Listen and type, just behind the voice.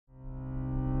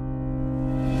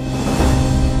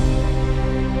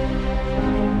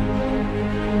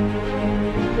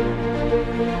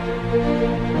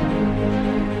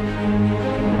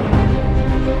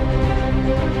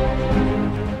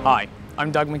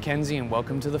I'm Doug McKenzie and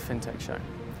welcome to the Fintech Show.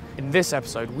 In this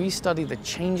episode, we study the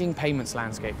changing payments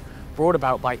landscape brought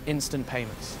about by instant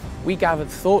payments. We gathered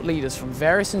thought leaders from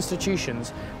various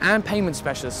institutions and payment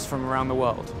specialists from around the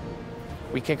world.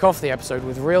 We kick off the episode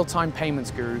with real-time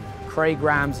payments guru Craig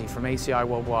Ramsey from ACI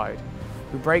WorldWide,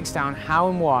 who breaks down how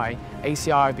and why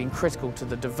ACI have been critical to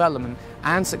the development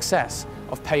and success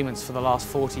of payments for the last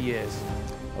 40 years.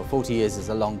 Well, 40 years is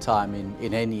a long time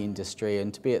in any industry,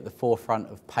 and to be at the forefront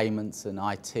of payments and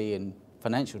IT and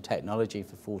financial technology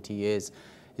for 40 years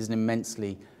is an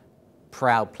immensely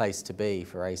proud place to be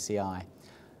for ACI.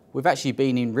 We've actually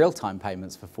been in real-time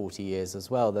payments for 40 years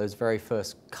as well. Those very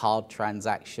first card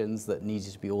transactions that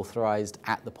needed to be authorised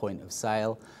at the point of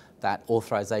sale, that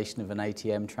authorisation of an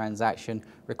ATM transaction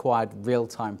required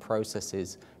real-time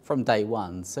processes from day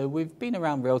one. So we've been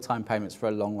around real-time payments for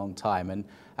a long, long time,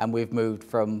 and we've moved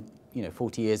from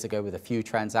 40 years ago with a few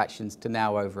transactions to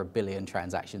now over 1 billion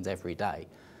transactions every day.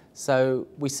 So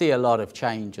we see a lot of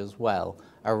change as well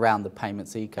around the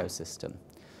payments ecosystem.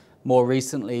 More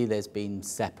recently, there's been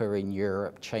SEPA in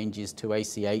Europe, changes to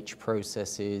ACH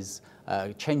processes,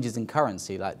 changes in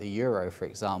currency like the euro, for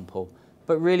example.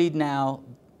 But really now,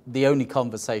 the only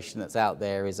conversation that's out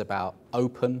there is about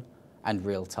open and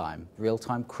real-time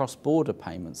cross-border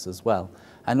payments as well.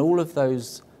 And all of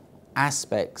those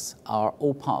aspects are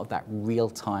all part of that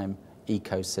real-time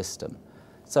ecosystem.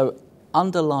 So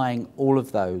underlying all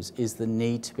of those is the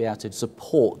need to be able to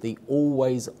support the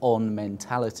always-on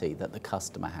mentality that the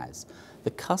customer has.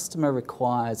 The customer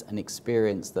requires an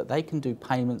experience that they can do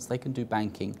payments, they can do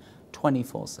banking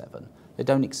 24/7. They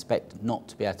don't expect not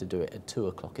to be able to do it at 2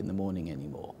 o'clock in the morning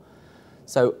anymore.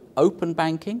 So open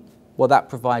banking, well, that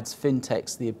provides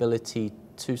fintechs the ability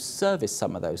to service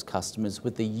some of those customers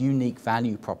with the unique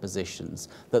value propositions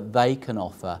that they can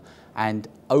offer and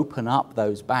open up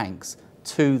those banks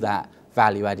to that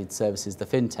value-added services the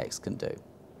fintechs can do.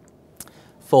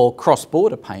 For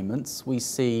cross-border payments, we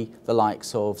see the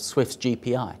likes of Swift's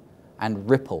GPI and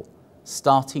Ripple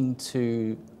starting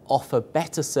to offer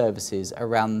better services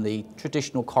around the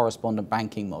traditional correspondent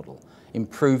banking model,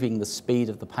 improving the speed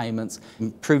of the payments,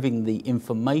 improving the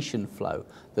information flow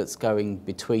that's going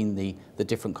between the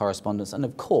different correspondents, and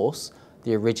of course,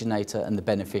 the originator and the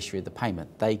beneficiary of the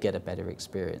payment. They get a better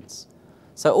experience.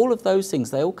 So all of those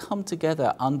things, they all come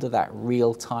together under that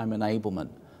real-time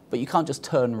enablement. But you can't just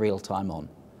turn real-time on.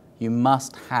 You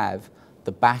must have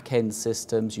the back-end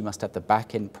systems, you must have the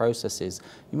back-end processes,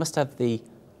 you must have the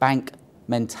bank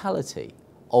mentality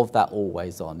of that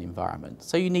always-on environment.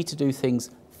 So you need to do things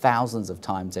thousands of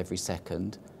times every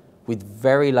second with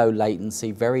very low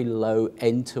latency, very low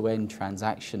end-to-end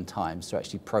transaction times to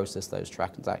actually process those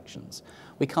transactions.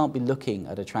 We can't be looking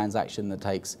at a transaction that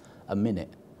takes a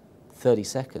minute, 30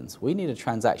 seconds. We need a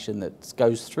transaction that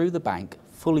goes through the bank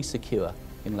fully secure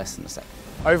in less than a second.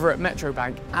 Over at Metro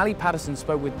Bank, Paterson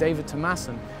spoke with David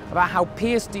Thomasson about how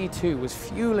PSD2 was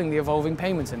fueling the evolving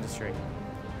payments industry.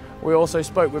 We also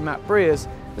spoke with Briers,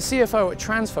 the CFO at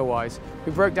TransferWise,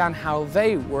 who broke down how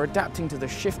they were adapting to the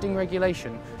shifting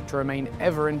regulation to remain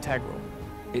ever integral.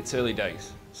 It's early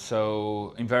days,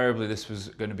 so invariably this was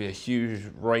going to be a huge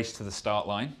race to the start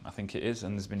line, I think it is,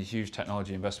 and there's been a huge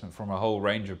technology investment from a whole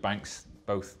range of banks,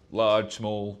 both large,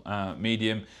 small,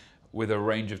 medium, with a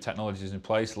range of technologies in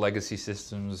place, legacy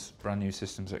systems, brand new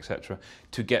systems, etc.,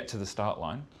 to get to the start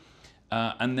line.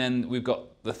 And then we've got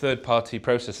the third-party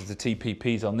processors, the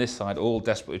TPPs on this side, all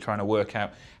desperately trying to work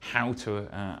out how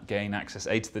to gain access,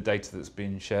 A, to the data that's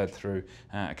being shared through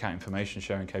account information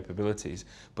sharing capabilities,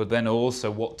 but then also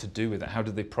what to do with it. How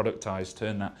do they productize,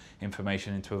 turn that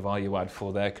information into a value add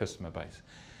for their customer base?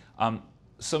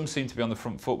 Some seem to be on the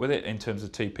front foot with it in terms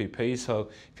of TPPs. So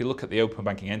if you look at the open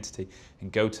banking entity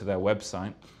and go to their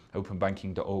website,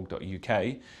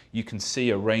 openbanking.org.uk, you can see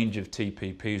a range of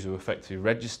TPPs who are effectively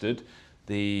registered,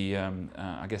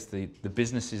 I guess the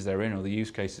businesses they're in or the use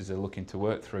cases they're looking to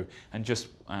work through, and just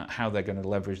how they're going to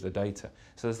leverage the data.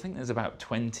 So I think there's about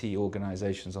 20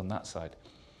 organisations on that side.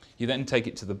 You then take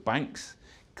it to the banks.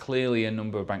 Clearly a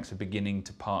number of banks are beginning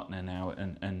to partner now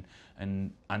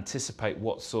and anticipate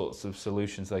what sorts of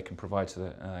solutions they can provide to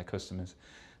their customers.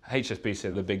 HSBC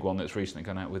are the big one that's recently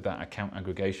gone out with that account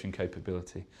aggregation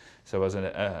capability. So as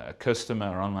a customer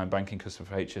or online banking customer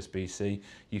for HSBC,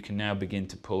 you can now begin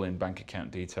to pull in bank account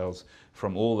details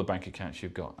from all the bank accounts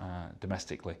you've got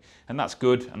domestically. And that's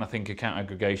good, and I think account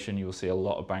aggregation, you will see a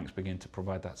lot of banks begin to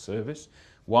provide that service.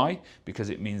 Why?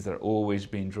 Because it means they're always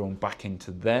being drawn back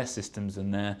into their systems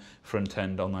and their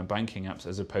front-end online banking apps,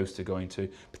 as opposed to going to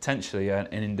potentially an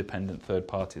independent third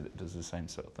party that does the same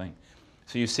sort of thing.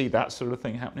 So you see that sort of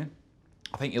thing happening.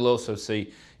 I think you'll also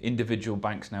see individual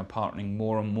banks now partnering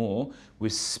more and more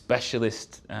with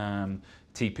specialist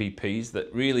TPPs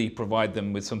that really provide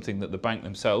them with something that the bank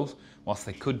themselves, whilst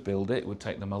they could build it, it would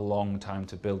take them a long time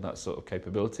to build that sort of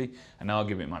capability, and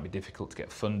arguably it might be difficult to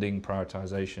get funding,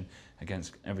 prioritisation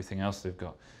against everything else they've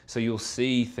got. So you'll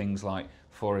see things like,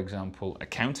 for example,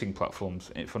 accounting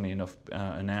platforms, funny enough,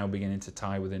 are now beginning to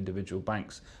tie with individual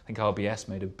banks. I think RBS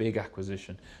made a big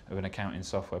acquisition of an accounting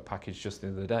software package just the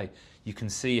other day. You can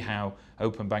see how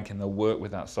open banking, they'll work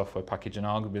with that software package and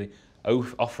arguably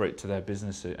offer it to their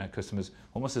business customers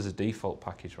almost as a default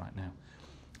package right now.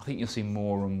 I think you'll see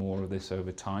more and more of this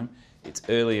over time. It's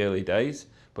early days,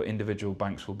 but individual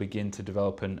banks will begin to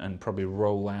develop and probably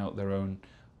roll out their own,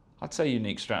 I'd say,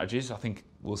 unique strategies. I think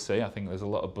we'll see. I think there's a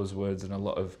lot of buzzwords and a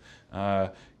lot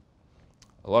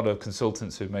of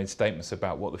consultants who've made statements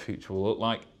about what the future will look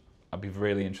like. I'd be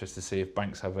really interested to see if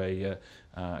banks have a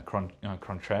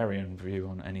contrarian view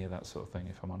on any of that sort of thing,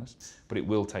 if I'm honest. But it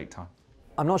will take time.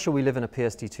 I'm not sure we live in a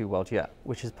PSD2 world yet,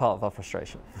 which is part of our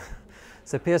frustration.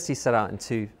 So PSD set out in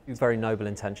two very noble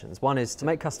intentions. One is to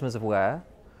make customers aware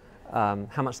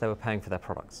how much they were paying for their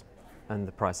products and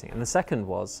the pricing. And the second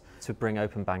was to bring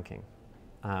open banking.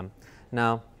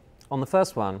 Now, on the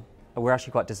first one, we're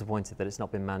actually quite disappointed that it's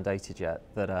not been mandated yet,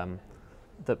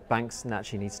 that banks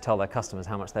naturally need to tell their customers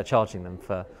how much they're charging them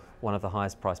for one of the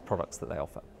highest priced products that they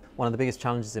offer. One of the biggest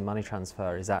challenges in money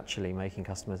transfer is actually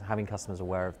having customers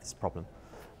aware of this problem.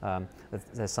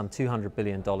 There's some $200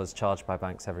 billion charged by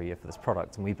banks every year for this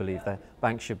product, and we believe that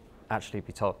banks should actually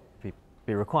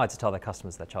be required to tell their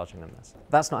customers they're charging them this.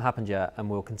 That's not happened yet, and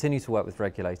we'll continue to work with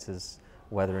regulators,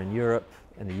 whether in Europe,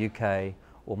 in the UK,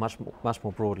 or much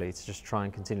more broadly, to just try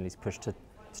and continually push to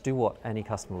do what any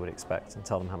customer would expect and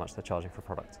tell them how much they're charging for a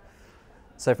product.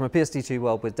 So from a PSD2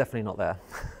 world, we're definitely not there.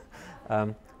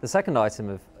 The second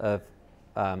item of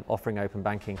offering open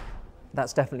banking,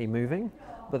 that's definitely moving,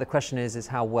 but the question is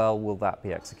how well will that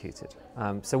be executed?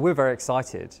 So we're very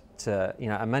excited to,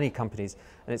 and many companies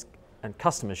and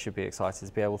customers should be excited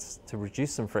to be able to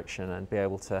reduce some friction and be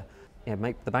able to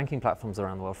make the banking platforms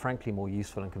around the world, frankly, more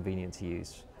useful and convenient to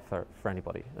use for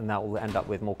anybody. And that will end up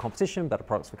with more competition, better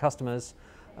products for customers,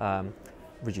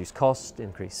 reduce cost,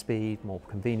 increase speed, more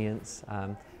convenience,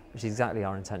 which is exactly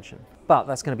our intention. But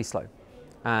that's going to be slow.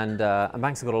 And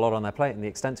banks have got a lot on their plate, and the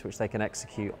extent to which they can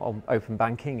execute on open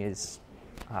banking is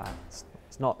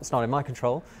it's not in my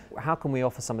control. How can we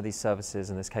offer some of these services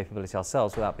and this capability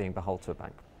ourselves without being beholden to a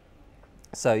bank?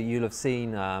 So you'll have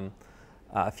seen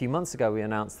a few months ago we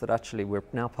announced that actually we're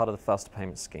now part of the faster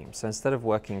payment scheme. So instead of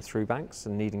working through banks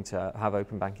and needing to have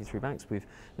open banking through banks, we've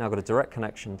now got a direct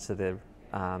connection to the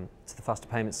faster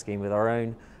payment scheme with our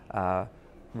own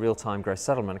real-time gross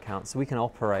settlement account, so we can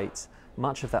operate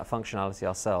much of that functionality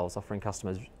ourselves, offering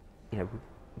customers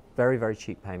very, very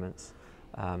cheap payments,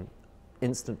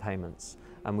 instant payments,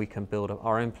 and we can build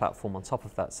our own platform on top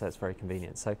of that, so it's very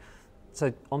convenient. So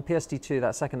on PSD2,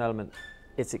 that second element,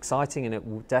 it's exciting and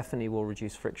it definitely will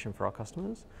reduce friction for our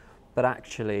customers, but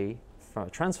actually from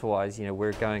TransferWise,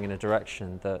 we're going in a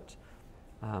direction that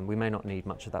we may not need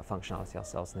much of that functionality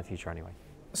ourselves in the future anyway.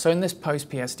 So in this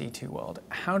post-PSD2 world,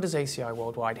 how does ACI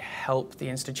WorldWide help the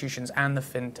institutions and the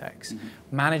fintechs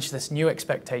manage this new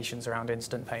expectations around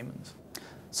instant payments?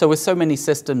 So with so many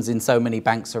systems in so many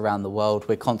banks around the world,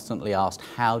 we're constantly asked,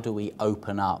 how do we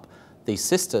open up these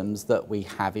systems that we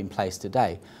have in place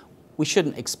today? We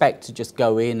shouldn't expect to just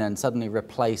go in and suddenly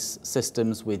replace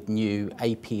systems with new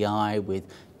API,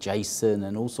 with JSON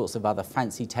and all sorts of other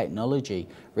fancy technology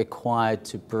required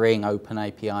to bring open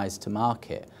APIs to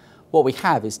market. What we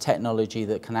have is technology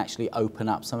that can actually open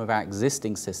up some of our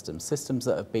existing systems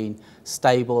that have been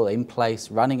stable, in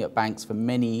place, running at banks for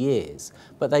many years,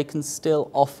 but they can still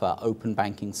offer open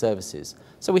banking services.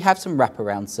 So we have some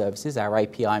wraparound services. Our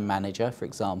API manager, for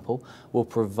example, will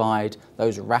provide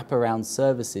those wraparound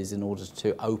services in order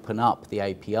to open up the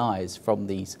APIs from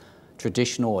these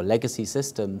traditional or legacy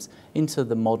systems into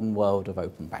the modern world of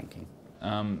open banking.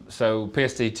 So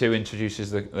PSD2 introduces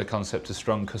the concept of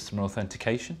strong customer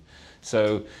authentication.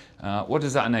 So what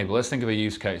does that enable? Let's think of a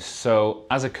use case. So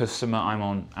as a customer, I'm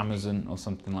on Amazon or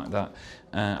something like that,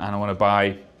 and I want to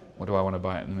buy, what do I want to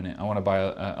buy at the minute? I want to buy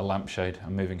a lampshade.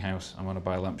 I'm moving house. I want to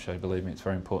buy a lampshade. Believe me, it's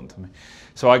very important to me.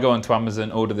 So I go onto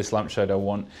Amazon, order this lampshade I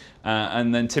want,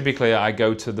 and then typically I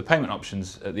go to the payment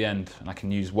options at the end, and I can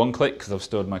use one click because I've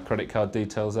stored my credit card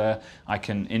details there. I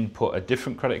can input a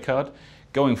different credit card.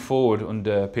 Going forward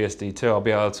under PSD2, I'll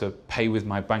be able to pay with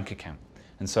my bank account.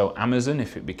 And so Amazon,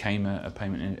 if it became a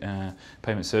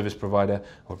payment service provider,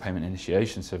 or a payment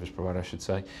initiation service provider, I should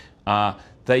say,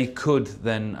 they could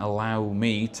then allow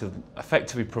me to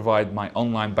effectively provide my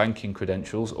online banking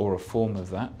credentials, or a form of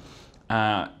that,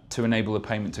 to enable a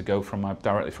payment to go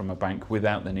directly from a bank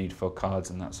without the need for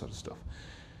cards and that sort of stuff.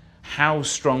 How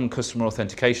strong customer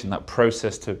authentication, that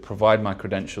process to provide my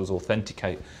credentials,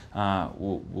 authenticate,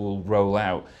 will roll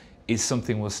out, is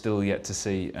something we're still yet to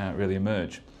see really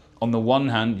emerge. On the one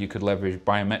hand, you could leverage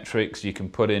biometrics, you can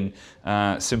put in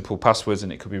simple passwords,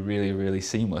 and it could be really, really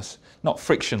seamless. Not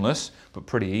frictionless, but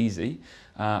pretty easy.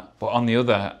 But on the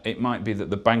other, it might be that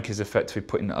the bank is effectively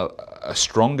putting a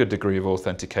stronger degree of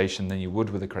authentication than you would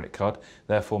with a credit card,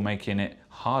 therefore making it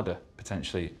harder,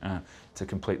 potentially, to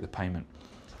complete the payment.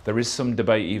 There is some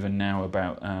debate even now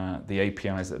about the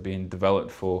APIs that are being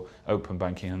developed for open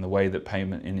banking and the way that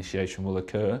payment initiation will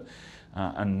occur,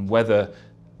 and whether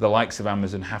the likes of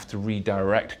Amazon have to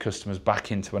redirect customers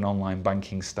back into an online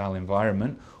banking style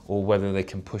environment, or whether they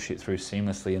can push it through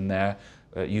seamlessly in their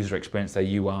user experience, their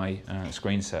UI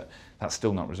screen set. That's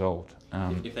still not resolved.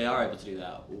 If they are able to do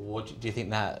that, do you think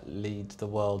that leads the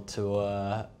world to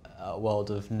a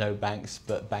world of no banks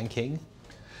but banking?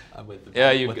 With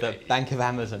the Bank of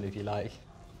Amazon, if you like.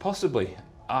 Possibly.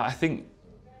 I think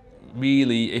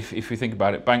really, if we think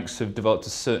about it, banks have developed a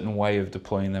certain way of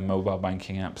deploying their mobile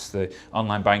banking apps, the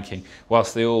online banking.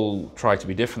 Whilst they all try to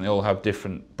be different, they all have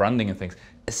different branding and things.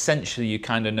 Essentially, you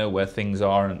kind of know where things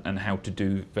are and how to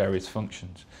do various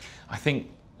functions. I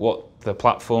think what the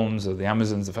platforms or the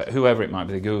Amazons, whoever it might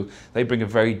be, they bring a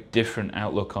very different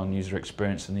outlook on user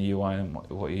experience and the UI and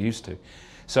what you're used to.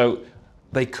 So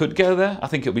they could go there. I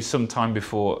think it'll be some time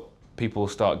before people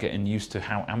start getting used to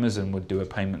how Amazon would do a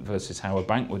payment versus how a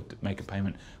bank would make a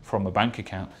payment from a bank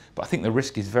account. But I think the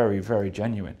risk is very, very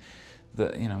genuine.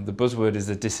 The buzzword is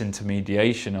the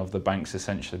disintermediation of the banks,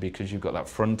 essentially, because you've got that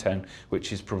front end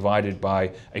which is provided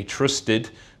by a trusted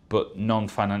but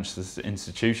non-financial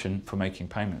institution for making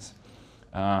payments.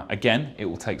 Again, it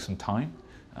will take some time.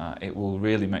 It will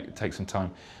really take some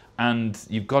time. And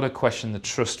you've got to question the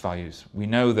trust values. We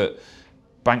know that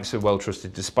banks are well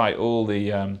trusted, despite all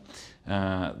the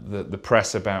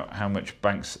press about how much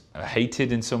banks are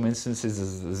hated in some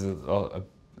instances. There's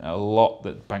a lot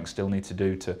that banks still need to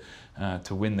do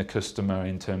to win the customer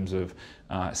in terms of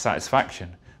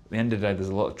satisfaction. At the end of the day, there's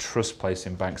a lot of trust placed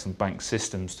in banks and bank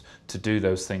systems to do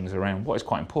those things around what is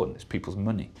quite important, is people's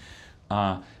money.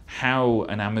 How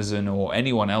an Amazon or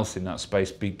anyone else in that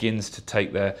space begins to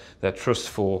take their trust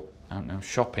for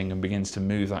shopping and begins to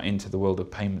move that into the world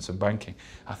of payments and banking.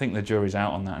 I think the jury's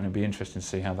out on that, and it'll be interesting to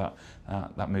see how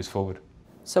that moves forward.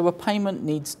 So a payment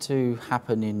needs to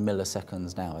happen in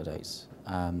milliseconds nowadays.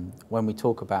 When we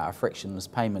talk about a frictionless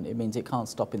payment, it means it can't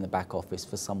stop in the back office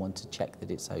for someone to check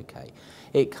that it's okay.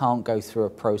 It can't go through a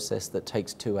process that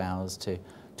takes 2 hours to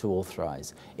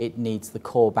authorise. It needs the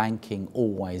core banking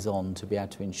always on to be able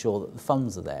to ensure that the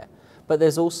funds are there. But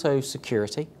there's also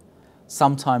security.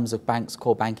 Sometimes a bank's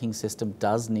core banking system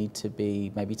does need to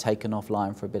be maybe taken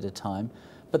offline for a bit of time,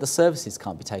 but the services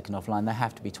can't be taken offline, they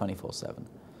have to be 24/7.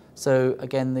 So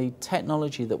again, the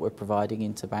technology that we're providing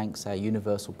into banks, our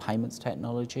universal payments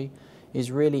technology,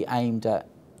 is really aimed at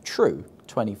true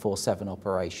 24/7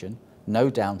 operation, no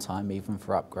downtime even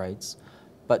for upgrades,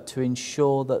 but to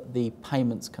ensure that the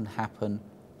payments can happen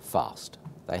fast.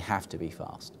 They have to be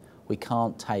fast. We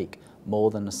can't take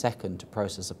more than a second to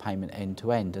process a payment end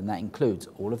to end, and that includes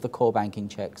all of the core banking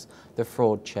checks, the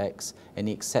fraud checks,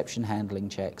 any exception handling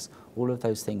checks. All of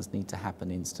those things need to happen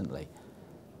instantly.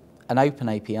 An open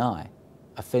API,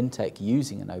 a fintech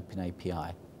using an open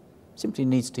API, simply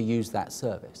needs to use that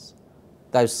service,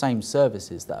 those same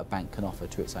services that a bank can offer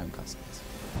to its own customers.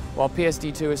 While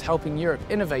PSD2 is helping Europe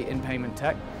innovate in payment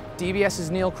tech,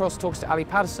 DBS's Neil Cross talks to Ali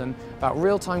Paterson about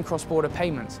real-time cross-border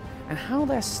payments and how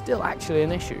they're still actually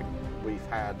an issue. We've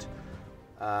had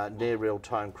near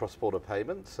real-time cross-border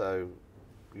payments, so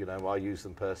I use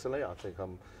them personally.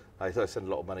 I send a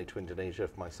lot of money to Indonesia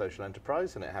for my social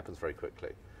enterprise, and it happens very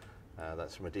quickly.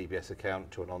 That's from a DBS account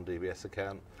to a non-DBS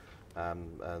account.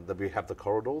 Then we have the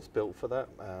corridors built for that,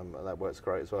 and that works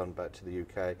great as well. And back to the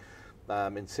UK.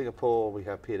 In Singapore, we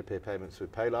have peer-to-peer payments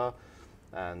with Paylar,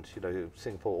 and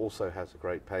Singapore also has a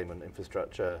great payment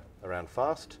infrastructure around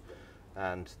fast.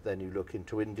 And then you look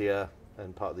into India,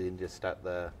 and part of the India stat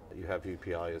there, you have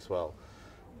UPI as well.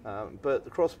 But the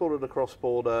cross-border to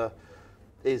cross-border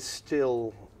is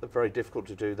still very difficult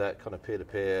to do that kind of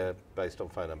peer-to-peer based on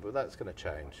phone number. But that's going to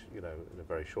change, in a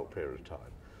very short period of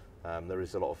time. There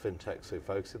is a lot of fintechs who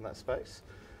focus in that space.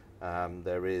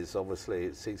 There is obviously,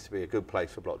 it seems to be a good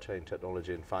place for blockchain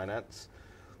technology and finance.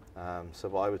 So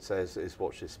what I would say is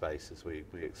watch this space as we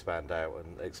expand out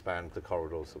and expand the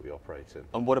corridors that we operate in.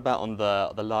 And what about on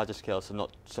the larger scale, so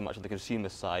not so much on the consumer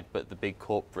side, but the big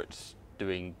corporates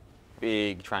doing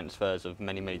big transfers of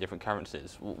many, many different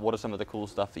currencies? What are some of the cool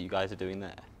stuff that you guys are doing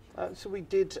there? So we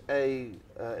did a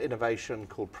innovation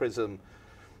called Prism,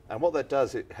 and what that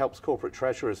does, it helps corporate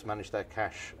treasurers manage their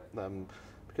cash,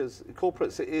 because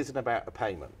corporates, it isn't about a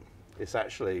payment. It's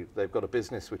actually, they've got a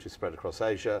business which is spread across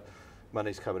Asia,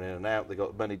 money's coming in and out, they've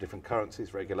got many different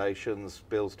currencies, regulations,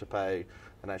 bills to pay,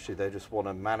 and actually they just want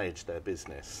to manage their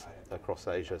business across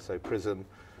Asia. So Prism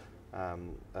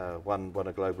won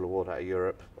a global award out of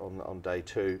Europe on day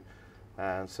 2.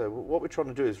 And so what we're trying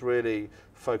to do is really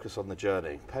focus on the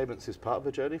journey. Payments is part of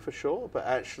the journey for sure, but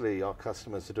actually our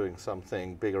customers are doing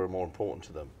something bigger and more important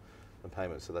to them than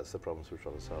payments, so that's the problems we're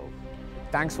trying to solve.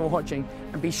 Thanks for watching,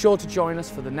 and be sure to join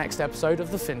us for the next episode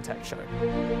of the Fintech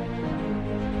Show.